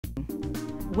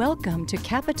Welcome to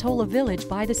Capitola Village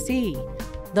by the Sea,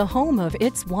 the home of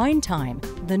It's Wine Time,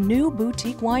 the new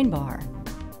boutique wine bar.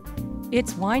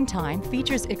 It's Wine Time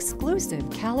features exclusive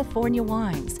California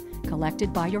wines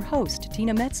collected by your host,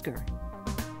 Tina Metzger.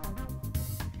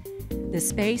 The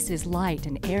space is light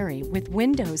and airy with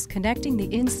windows connecting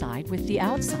the inside with the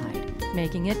outside,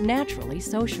 making it naturally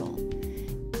social.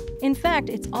 In fact,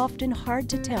 it's often hard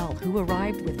to tell who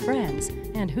arrived with friends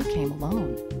and who came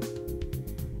alone.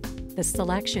 The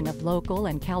selection of local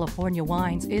and California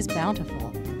wines is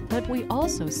bountiful, but we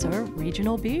also serve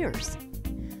regional beers.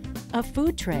 A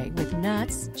food tray with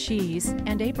nuts, cheese,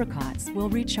 and apricots will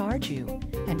recharge you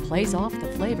and plays off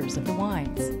the flavors of the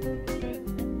wines.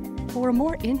 For a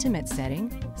more intimate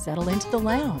setting, settle into the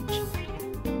lounge.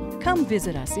 Come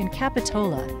visit us in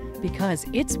Capitola because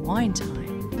it's wine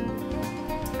time.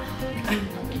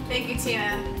 Thank you,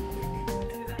 Tina.